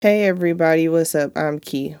Hey everybody, what's up? I'm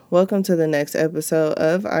Key. Welcome to the next episode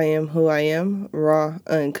of I Am Who I Am, raw,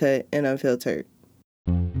 uncut, and unfiltered.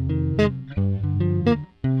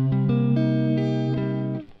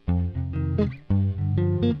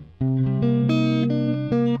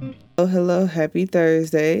 Hello, happy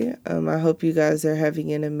Thursday. I hope you guys are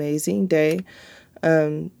having an amazing day.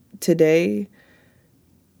 Today,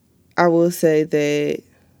 I will say that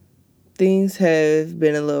things have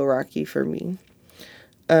been a little rocky for me.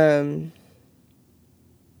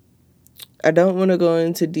 I don't want to go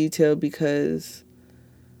into detail because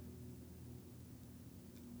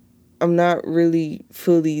I'm not really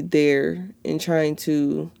fully there in trying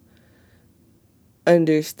to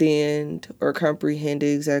understand or comprehend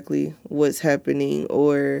exactly what's happening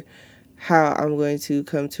or how I'm going to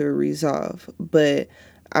come to a resolve. But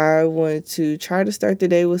I want to try to start the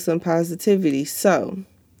day with some positivity. So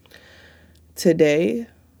today,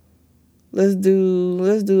 let's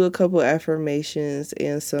do a couple affirmations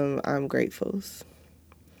and some I'm gratefuls.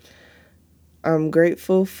 I'm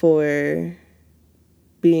grateful for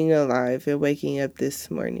being alive and waking up this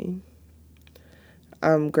morning.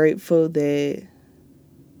 I'm grateful that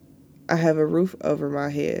I have a roof over my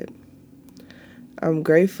head. I'm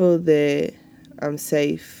grateful that I'm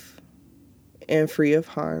safe and free of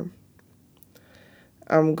harm.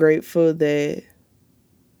 I'm grateful that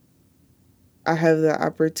I have the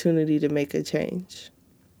opportunity to make a change.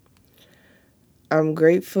 I'm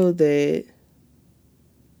grateful that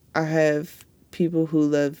I have people who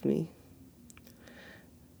love me.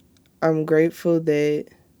 I'm grateful that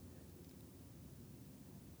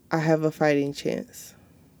I have a fighting chance.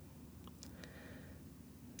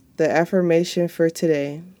 The affirmation for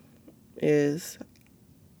today is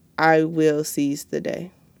I will seize the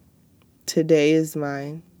day. Today is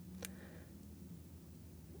mine,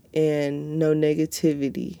 and no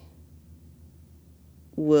negativity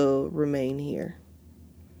will remain here.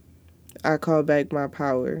 I call back my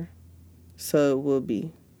power, so it will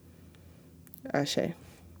be. Ashe.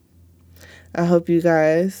 I hope you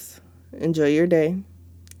guys enjoy your day.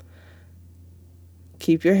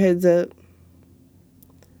 Keep your heads up.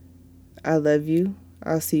 I love you.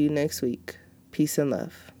 I'll see you next week. Peace and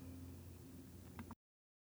love.